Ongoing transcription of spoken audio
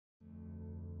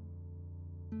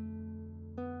Hey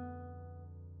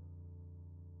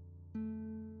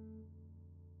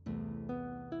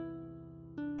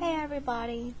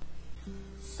everybody!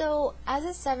 So, as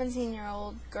a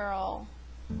 17-year-old girl,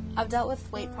 I've dealt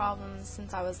with weight problems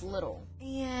since I was little.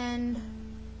 And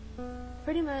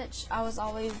pretty much I was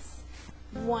always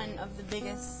one of the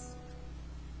biggest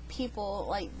people,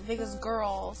 like the biggest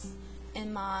girls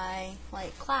in my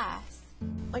class.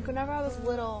 Like whenever I was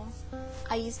little,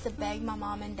 I used to beg my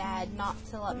mom and dad not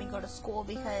to let me go to school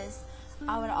because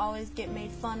I would always get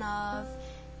made fun of,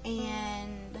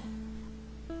 and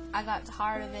I got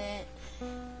tired of it,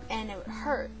 and it would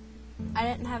hurt. I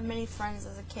didn't have many friends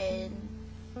as a kid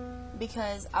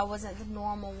because I wasn't the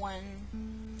normal one.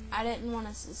 I didn't want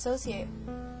to associate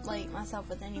myself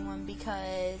with anyone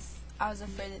because I was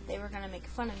afraid that they were going to make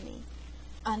fun of me.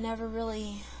 I never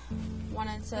really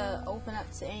wanted to open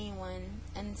up to anyone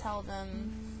and tell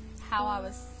them how I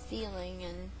was feeling,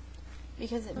 and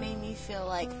because it made me feel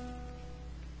like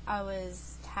I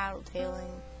was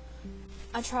tattletaling.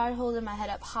 I tried holding my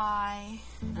head up high,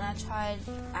 and I tried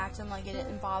acting like it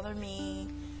didn't bother me,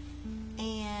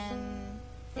 and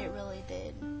it really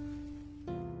did.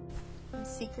 And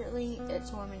secretly, it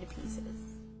tore me to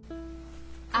pieces.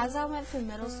 As I went through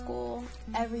middle school,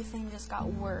 everything just got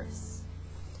worse.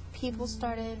 People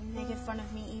started making fun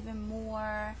of me even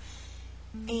more,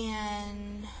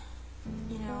 and,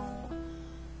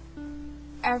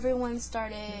 everyone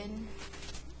started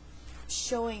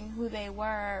showing who they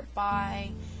were by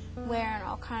wearing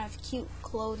all kind of cute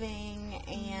clothing,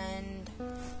 and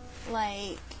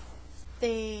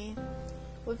they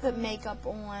would put makeup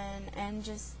on, and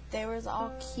just they was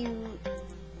all cute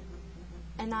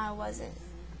and I wasn't.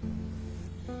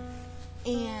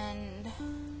 And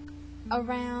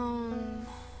around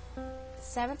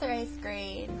 7th or 8th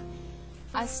grade,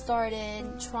 I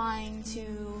started trying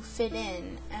to fit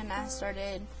in, and I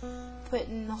started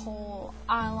putting the whole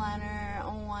eyeliner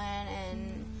on,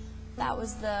 and that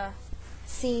was the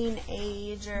scene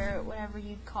age or whatever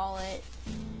you'd call it,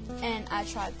 and I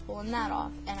tried pulling that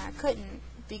off, and I couldn't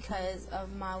because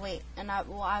of my weight, and I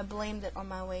blamed it on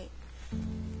my weight,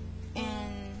 and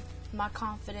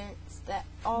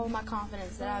all my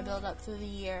confidence that I built up through the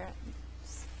year,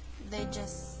 they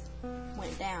just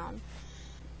went down.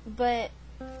 But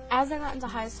as I got into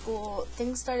high school,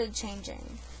 things started changing.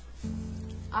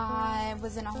 I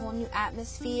was in a whole new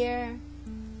atmosphere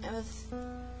with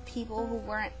people who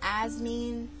weren't as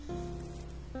mean.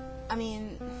 I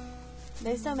mean,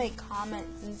 they still made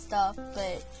comments and stuff,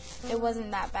 but it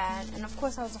wasn't that bad. And of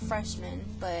course I was a freshman,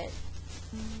 but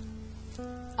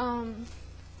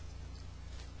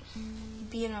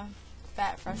being a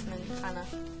fat freshman kind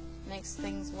of makes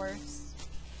things worse.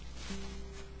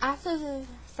 After the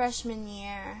freshman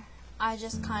year, I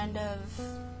just kind of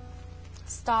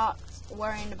stopped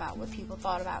worrying about what people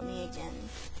thought about me again.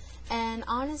 And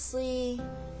honestly,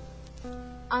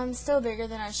 I'm still bigger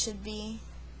than I should be,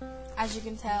 as you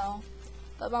can tell,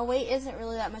 but my weight isn't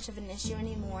really that much of an issue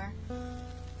anymore.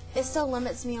 It still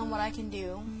limits me on what I can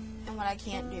do and what I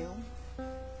can't do.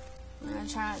 And I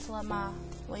try not to let my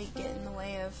weight get in the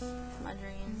way of my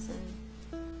dreams.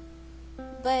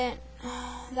 But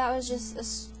that was just a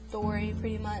story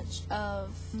pretty much of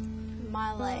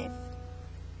my life.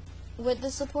 With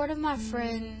the support of my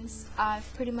friends,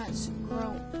 I've pretty much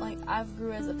grown, I've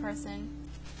grew as a person.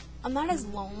 I'm not as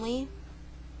lonely.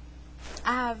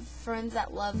 I have friends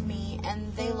that love me,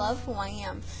 and they love who I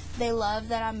am. They love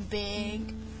that I'm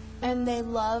big, and they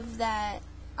love that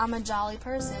I'm a jolly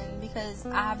person because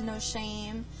I have no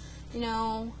shame.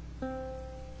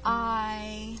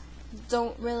 I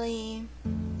don't really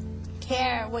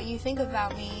care what you think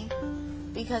about me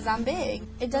because I'm big.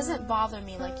 It doesn't bother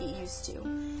me like it used to.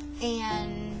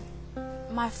 And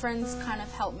my friends kind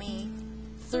of helped me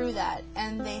through that,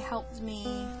 and they helped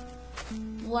me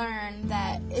learn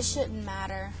that it shouldn't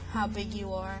matter how big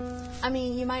you are. I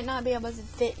mean, you might not be able to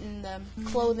fit in the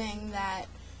clothing that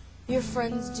your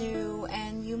friends do,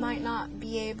 and you might not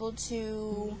be able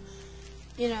to,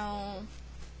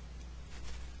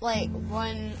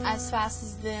 run as fast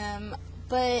as them,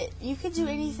 but you could do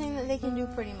anything that they can do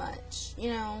pretty much.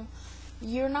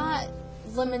 You're not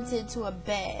limited to a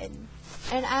bed.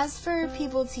 And as for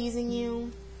people teasing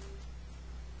you,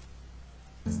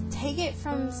 take it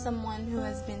from someone who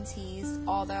has been teased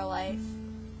all their life.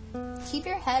 Keep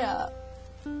your head up.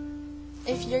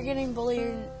 If you're getting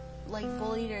bullied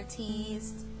or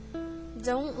teased,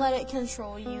 don't let it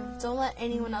control you. Don't let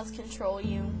anyone else control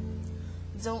you.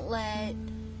 Don't let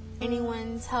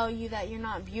anyone tell you that you're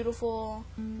not beautiful.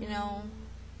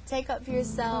 Take up for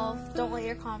yourself. Don't let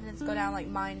your confidence go down like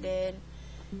mine did.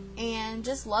 and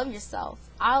just love yourself.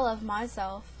 I love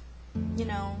myself. You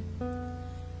know,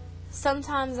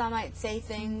 sometimes I might say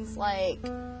things like,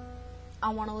 I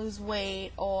want to lose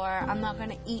weight, or I'm not going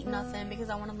to eat nothing because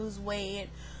I want to lose weight,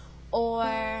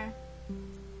 or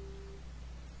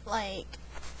like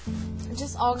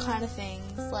just all kind of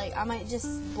things. Like, I might just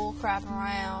bullcrap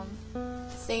around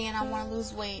saying I want to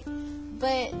lose weight,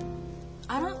 but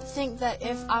I don't think that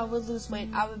if I would lose weight,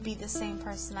 I would be the same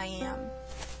person I am,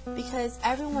 because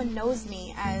everyone knows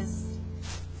me as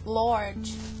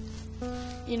large,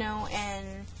 you know, and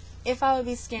if I would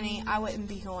be skinny, I wouldn't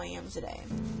be who I am today.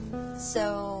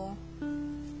 So,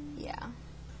 yeah.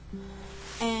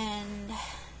 And,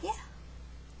 yeah.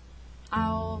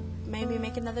 I'll maybe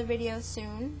make another video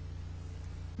soon.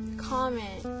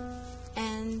 Comment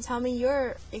and tell me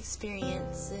your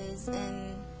experiences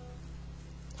and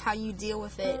how you deal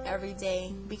with it every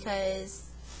day, because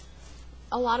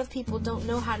a lot of people don't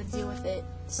know how to deal with it,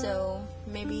 so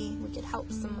maybe we could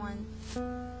help someone.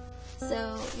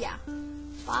 So, yeah.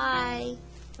 Bye.